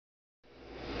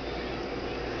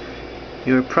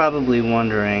You are probably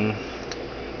wondering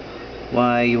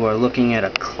why you are looking at a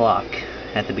clock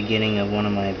at the beginning of one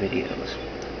of my videos.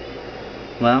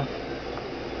 Well,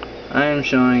 I am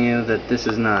showing you that this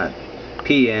is not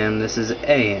PM, this is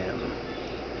AM.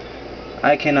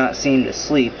 I cannot seem to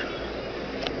sleep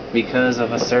because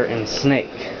of a certain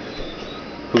snake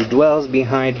who dwells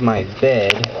behind my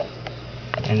bed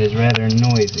and is rather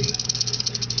noisy.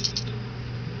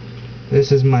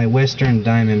 This is my western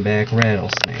diamondback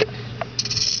rattlesnake.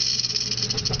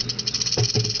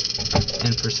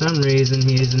 And for some reason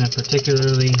he is in a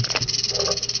particularly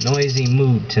noisy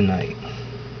mood tonight.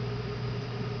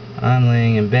 I'm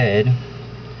laying in bed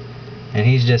and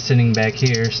he's just sitting back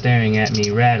here staring at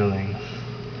me rattling.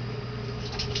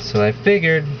 So I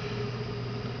figured,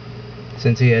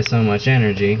 since he has so much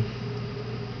energy,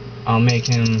 I'll make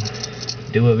him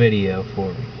do a video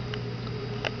for me.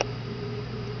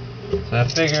 So I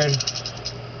figured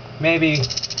maybe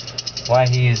why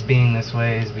he is being this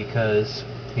way is because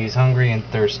he's hungry and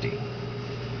thirsty.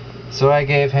 So I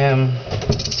gave him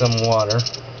some water,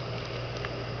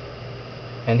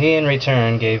 and he in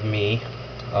return gave me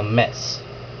a mess.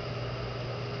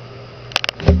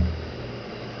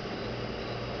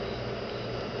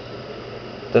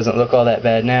 Doesn't look all that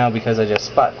bad now because I just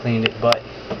spot cleaned it, but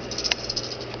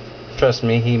trust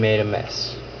me, he made a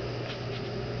mess.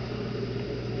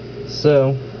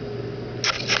 So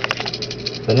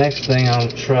the next thing I'll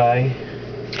try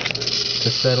to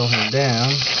settle him down,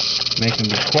 make him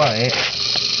be quiet,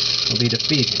 will be to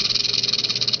feed him.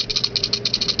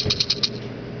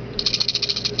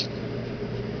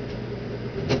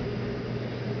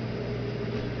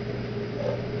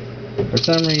 For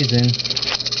some reason,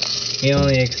 he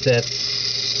only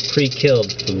accepts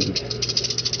pre-killed food.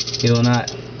 He will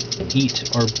not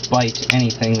eat or bite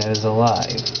anything that is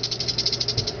alive.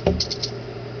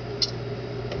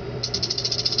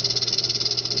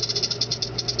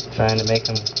 Trying to make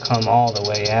him come all the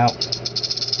way out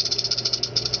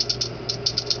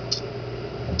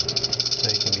so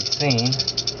he can be seen.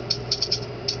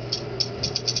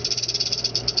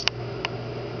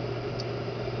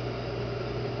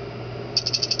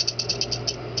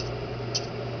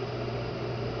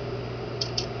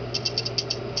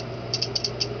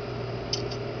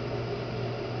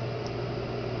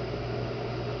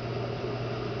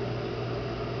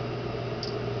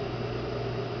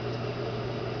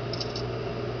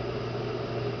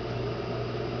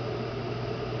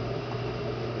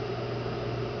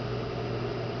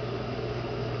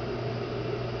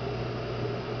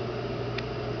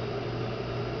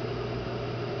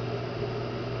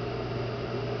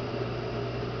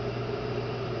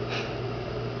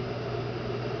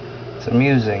 It's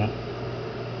amusing.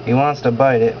 He wants to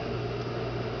bite it,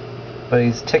 but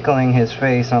he's tickling his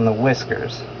face on the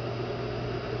whiskers.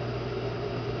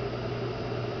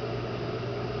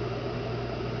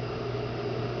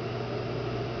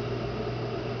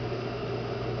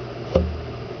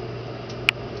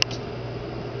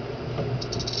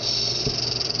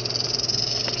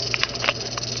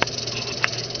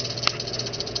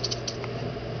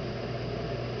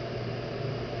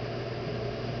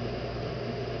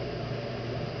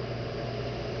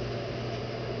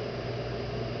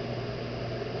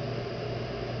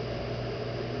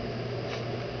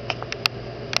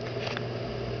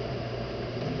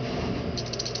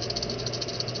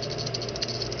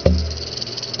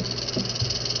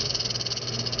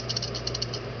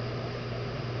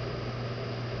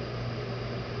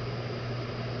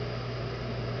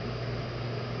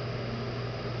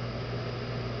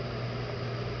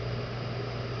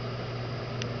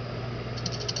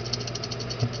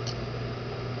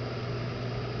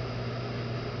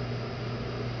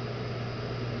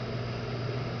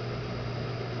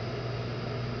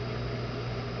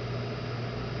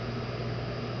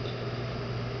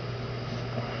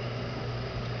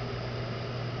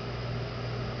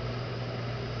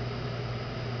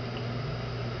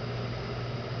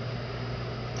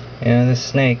 You know, this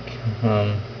snake,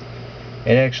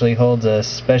 it actually holds a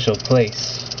special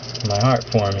place in my heart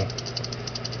for me.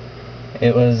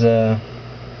 It was,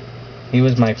 he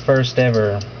was my first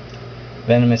ever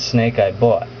venomous snake I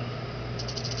bought.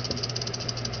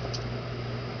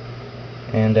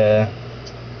 And, it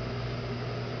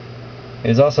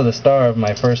was also the star of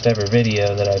my first ever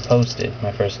video that I posted,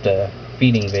 my first,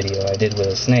 feeding video I did with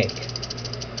a snake.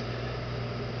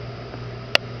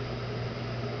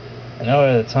 And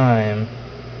over the time,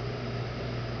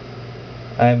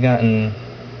 I've gotten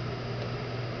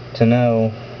to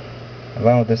know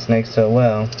about this snake so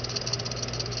well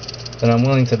that I'm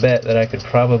willing to bet that I could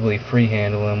probably free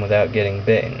handle him without getting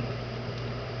bitten.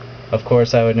 Of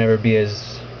course, I would never be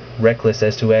as reckless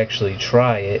as to actually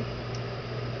try it,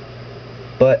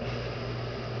 but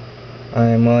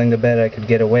I'm willing to bet I could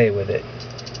get away with it.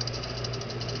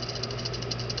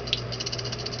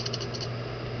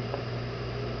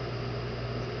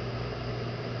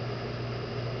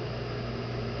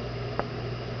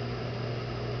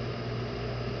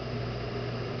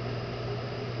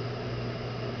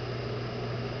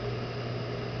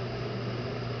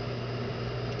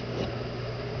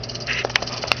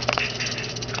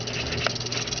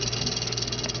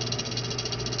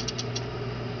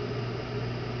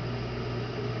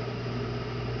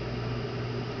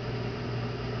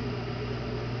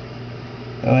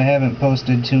 Though I haven't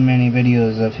posted too many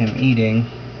videos of him eating,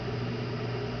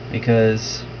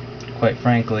 because, quite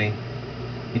frankly,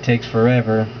 it takes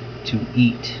forever to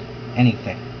eat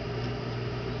anything.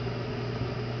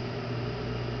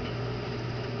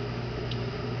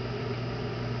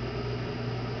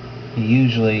 He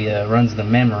usually runs the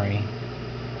memory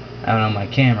out on my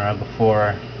camera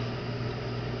before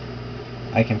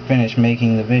I can finish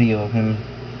making the video of him,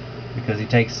 because he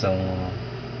takes so long.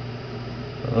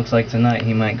 It looks like tonight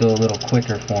he might go a little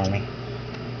quicker for me.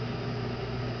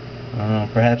 I don't know,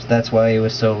 perhaps that's why he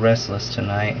was so restless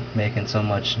tonight, making so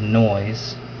much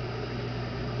noise.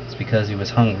 It's because he was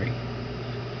hungry.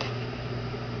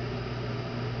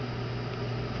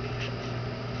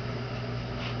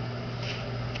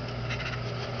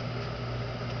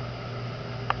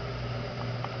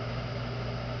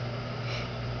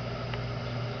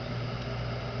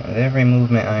 With every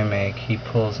movement I make, he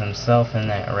pulls himself and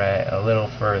that rat a little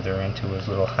further into his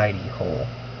little hidey hole.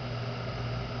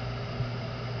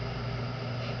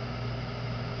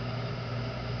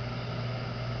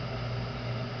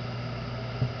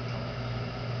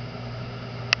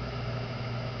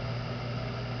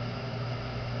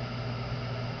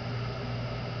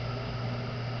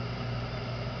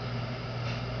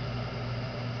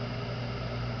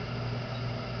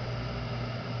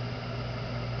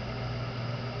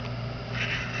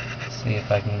 See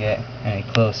if I can get any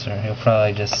closer. He'll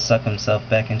probably just suck himself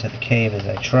back into the cave as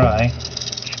I try.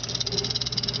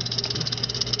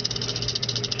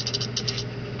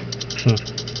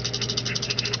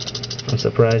 I'm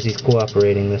surprised he's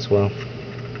cooperating this well.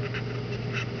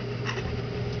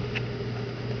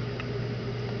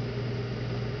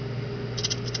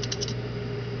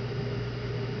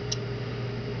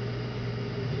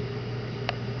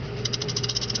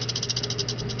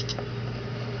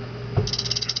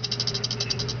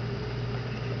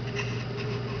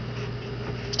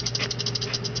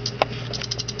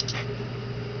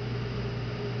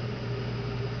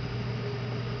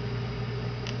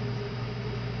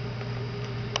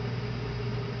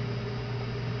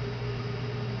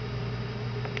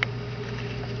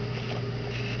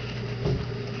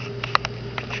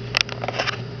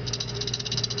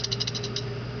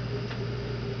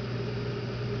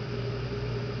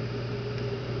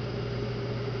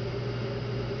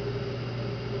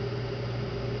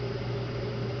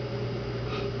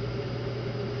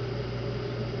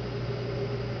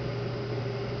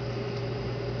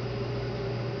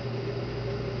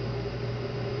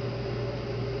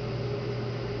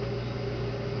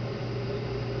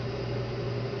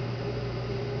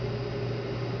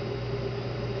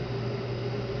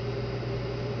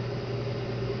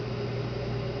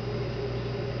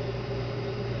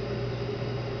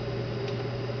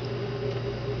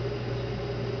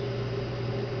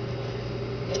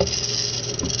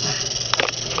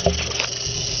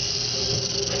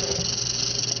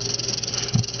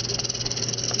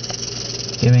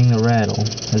 Giving the rattle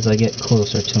as I get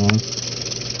closer to him.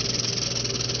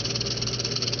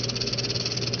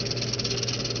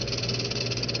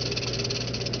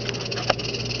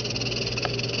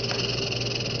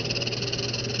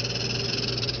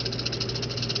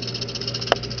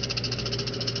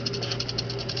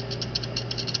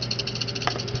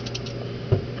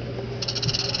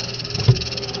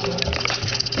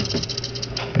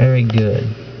 Very good.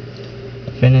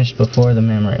 Finished before the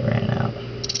memory ran out.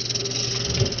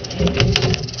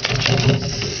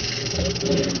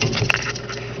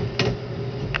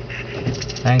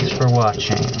 Thanks for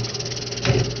watching.